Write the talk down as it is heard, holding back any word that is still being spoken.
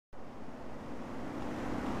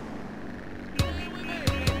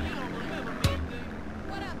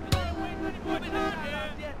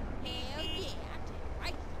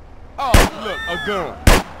gun.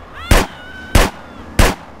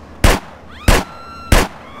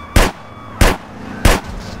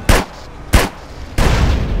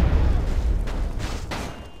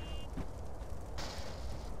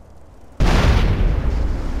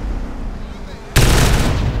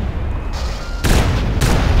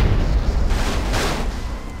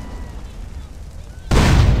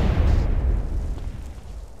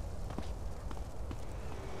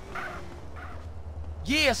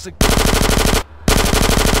 Yes,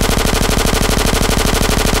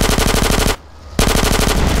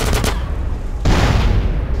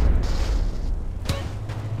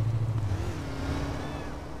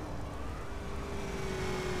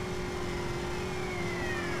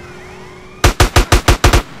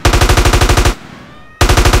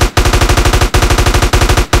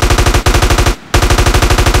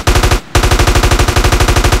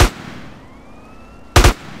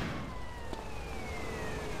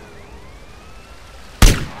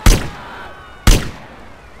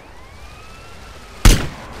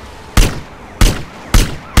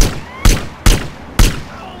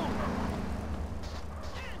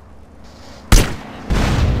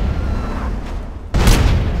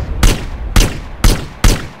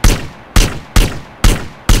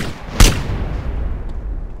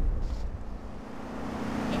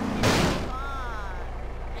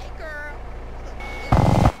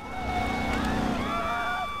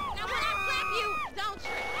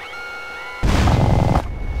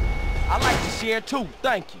 share too,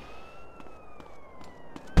 thank you.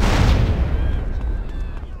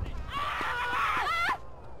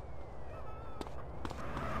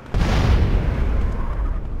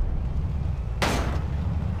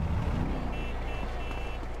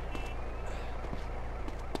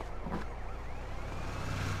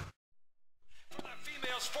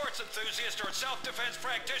 Sports enthusiast or self-defense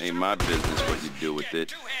practitioner. Ain't my business what you do with it.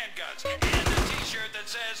 2 handguns and a t-shirt that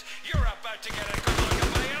says you're about to get a good look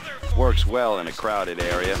at my other Works well in a crowded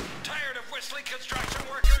area. Tired of whistling construction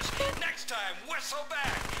workers? Next time, whistle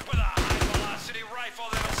back with a high-velocity rifle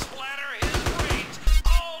that'll splatter his brains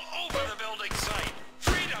all over the building site.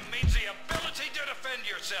 Freedom means the ability to defend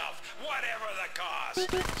yourself, whatever the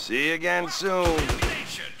cost. See you again soon.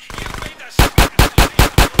 Ammunition. You've made the smartest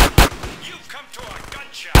decision. You've come to a gun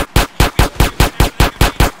shop.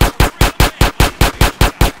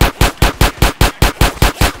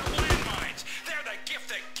 They're the gift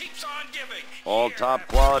that keeps on giving. All top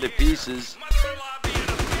quality pieces. Mother-in-law being a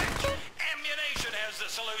bitch. Ammunition has the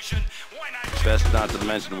solution. Why not? Best not to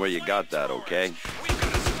mention where you got that, okay? We've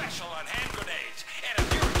got a special on hand grenades. And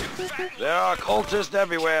if you're too fat, There are cultists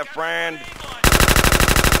everywhere, friend.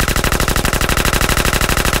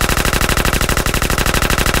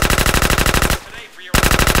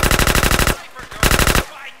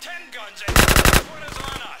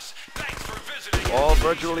 All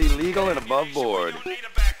virtually legal and above board.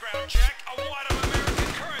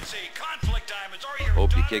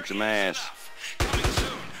 Hope you kick some ass.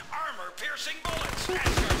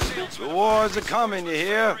 The wars are coming, you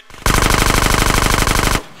hear?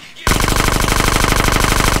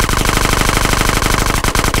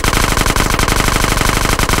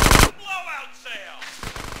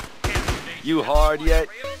 You hard yet?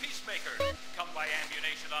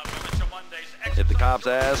 If the cops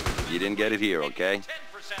ask, you didn't get it here, okay?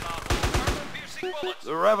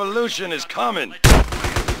 The revolution is coming!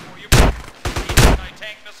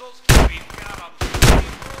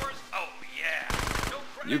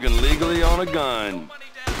 You can legally own a gun.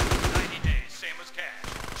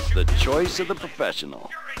 The choice of the professional.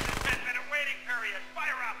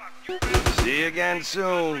 See you again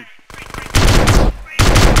soon.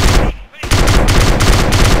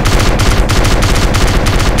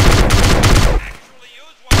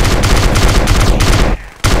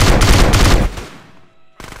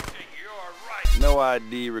 No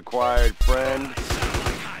ID required, friend.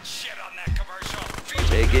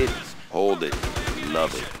 Take it, hold it,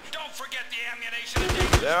 love it.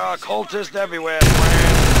 There are cultists everywhere,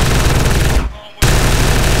 friend.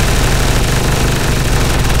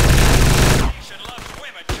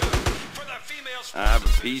 I have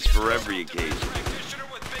a piece for every occasion.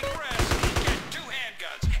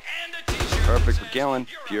 Perfect for killing,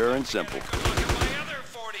 pure and simple.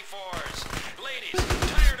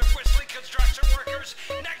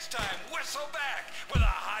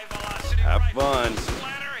 Have fun.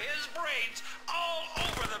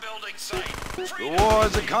 The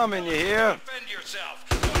wars are coming, you hear? Defend yourself,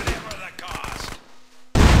 whatever the cost.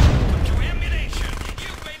 To ammunition,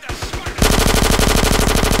 you've made the smartest.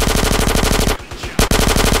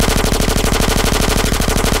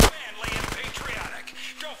 Manly and patriotic.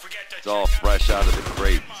 Don't forget to It's all fresh out of the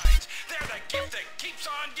crate. They're the gift that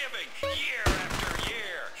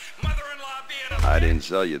I didn't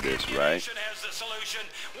sell you this, right? Has the solution.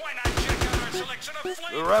 Why not check out our selection of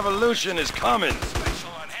flavors? The revolution is coming. Special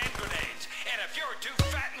on hand grenades. And if you're too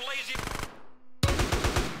fat and lazy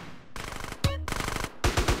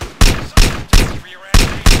for your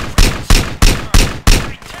ammunition,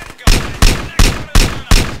 buy 10 guns. Next one is on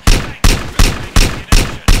us. Thanks for building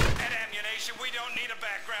ammunition. At ammunition, we don't need a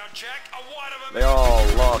background check. A wad of They all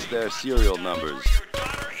lost their serial numbers. your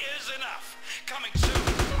daughter is enough. Coming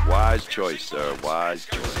soon. Wise choice, sir. Wise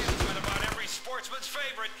choice. Salesman about every sportsman's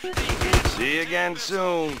favorite. See you again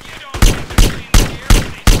soon. You don't like the green here, but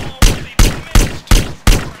he's already been mixed.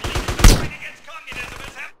 Our leader in the fight against communism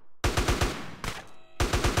is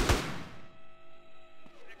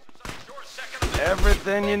exercise your second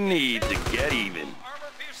Everything you need to get even.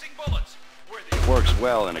 armor-piercing bullets. We're the Works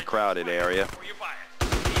well in a crowded area. before you buy it.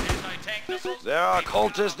 Need anti-tank missiles? There are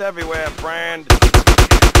cultists everywhere, friend. Go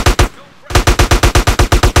Frag.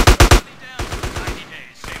 90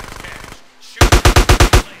 days, same as cash. Shoot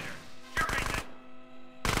later. You're in it.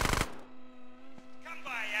 Come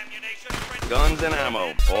by ammunition. Friend. Guns and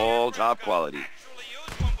ammo, all top quality. Actually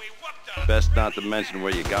used when we whooped on Best not to mention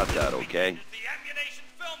where you got that, okay? the Ammunition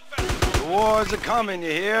Film Festival. The wars are coming,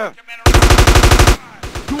 you hear? Documentary.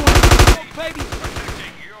 You want to smoke, baby?